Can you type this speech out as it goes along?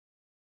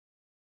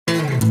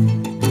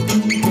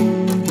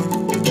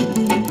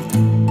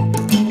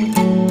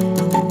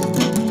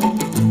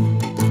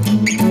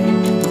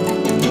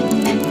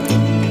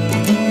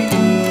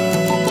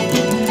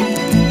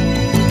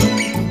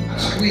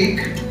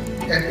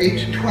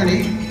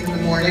8:20 in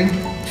the morning,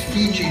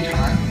 Fiji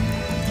time.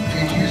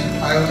 Fiji is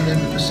an island in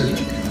the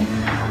Pacific.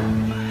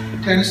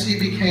 Tennessee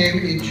became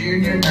a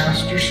junior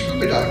master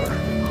scuba diver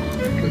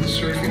with a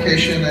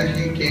certification that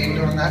he gained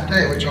on that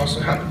day, which also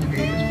happened to be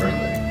his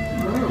birthday.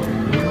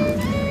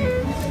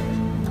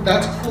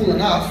 That's cool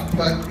enough,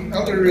 but the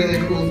other really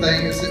cool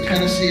thing is that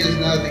Tennessee is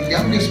now the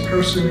youngest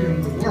person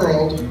in the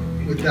world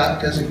with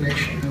that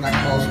designation and that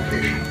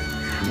qualification.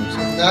 So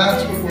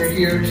that's what we're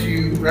here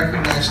to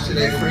recognize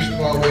today, first of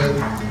all, with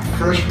the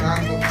first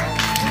round of applause.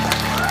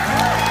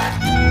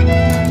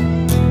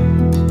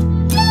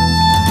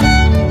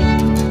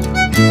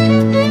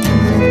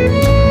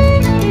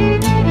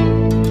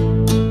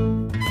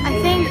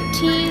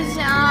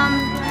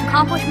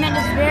 Accomplishment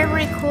is very,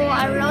 very cool.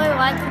 I really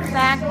like the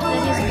fact that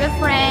he's a good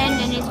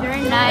friend and he's very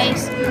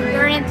nice,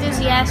 very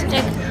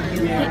enthusiastic.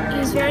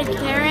 He's very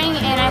caring,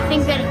 and I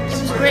think that it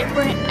was great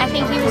for him. I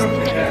think he was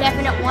the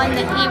definite one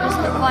that he was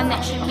the one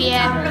that should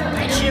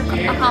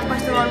have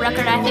accomplished the world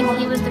record. I think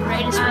he was the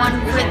greatest one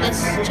for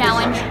this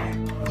challenge.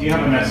 Do you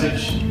have a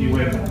message you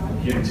would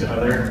give to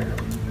other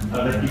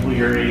people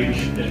your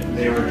age if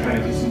they were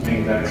trying to do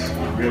something that's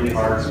really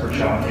hard or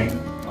challenging?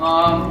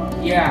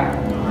 Yeah.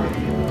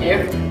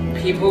 If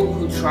people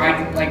who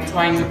trying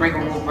to break a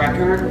world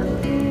record,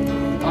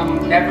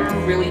 never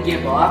really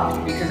give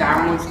up, because I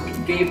almost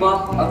gave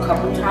up a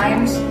couple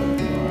times,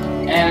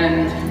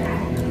 and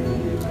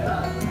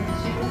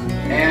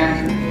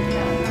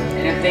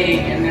if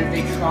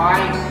they try,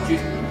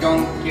 just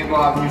don't give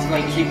up, just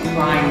keep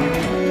trying.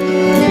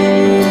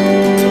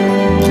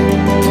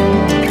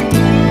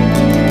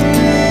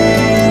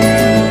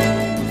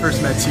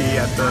 First met T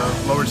at the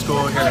lower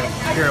school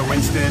here at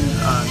Winston.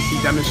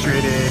 He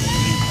demonstrated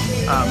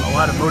a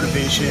lot of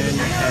motivation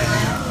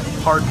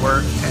and hard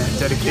work and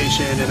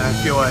dedication, and I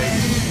feel like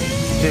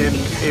him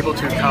able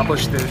to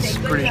accomplish this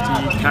pretty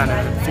deep kind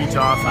of feeds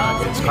off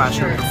his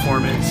classroom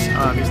performance.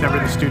 He's never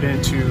the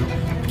student to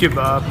give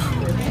up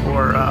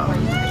or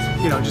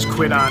just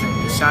quit on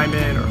an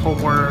assignment or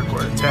homework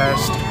or a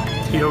test.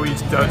 He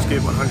always does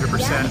give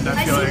 100%, and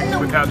I feel like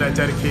without that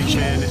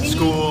dedication in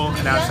school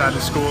and outside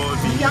of school,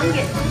 it'd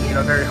be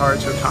very hard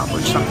to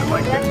accomplish something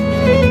like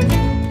this.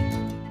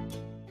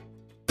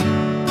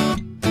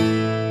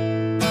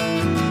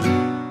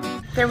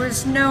 There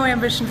was no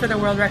ambition for the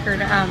world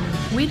record.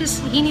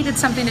 He needed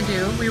something to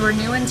do. We were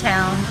new in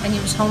town, and he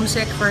was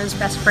homesick for his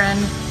best friend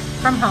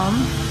from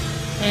home.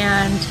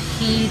 And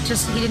he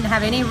didn't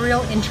have any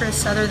real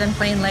interests other than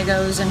playing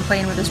Legos and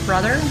playing with his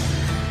brother.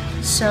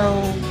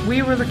 So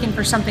we were looking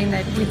for something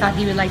that we thought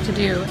he would like to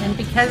do. And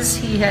because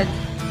he had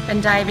been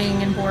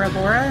diving in Bora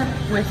Bora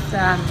with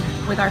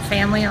our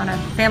family on a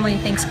family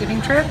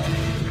Thanksgiving trip,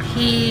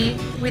 we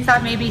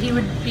thought maybe he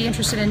would be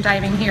interested in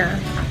diving here.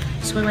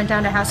 So we went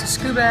down to House of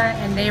Scuba,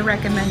 and they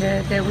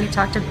recommended that we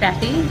talk to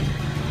Bethy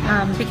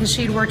because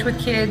she'd worked with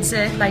kids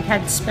that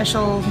had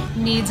special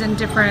needs and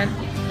different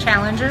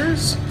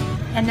challenges.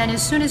 And then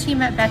as soon as he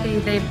met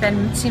Bethy,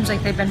 seems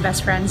like they've been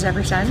best friends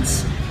ever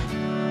since.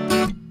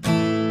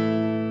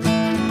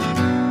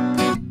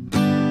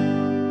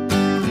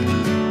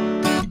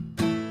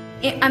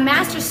 A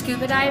master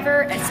scuba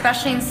diver,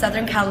 especially in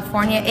Southern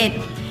California,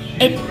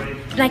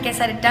 like I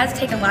said, it does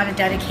take a lot of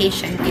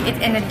dedication,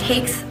 and it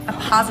takes a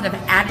positive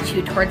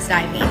attitude towards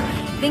diving.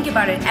 Think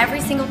about it,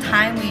 every single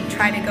time we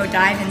try to go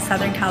dive in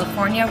Southern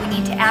California, we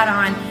need to add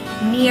on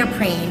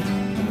neoprene,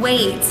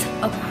 weights,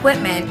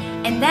 equipment,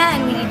 and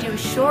then we need to do a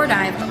shore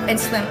dive and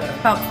swim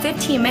about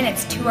 15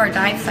 minutes to our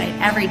dive site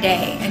every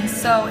day. And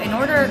so in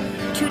order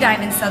to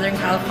dive in Southern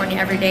California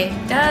every day,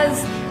 it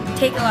does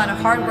take a lot of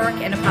hard work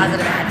and a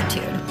positive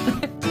attitude.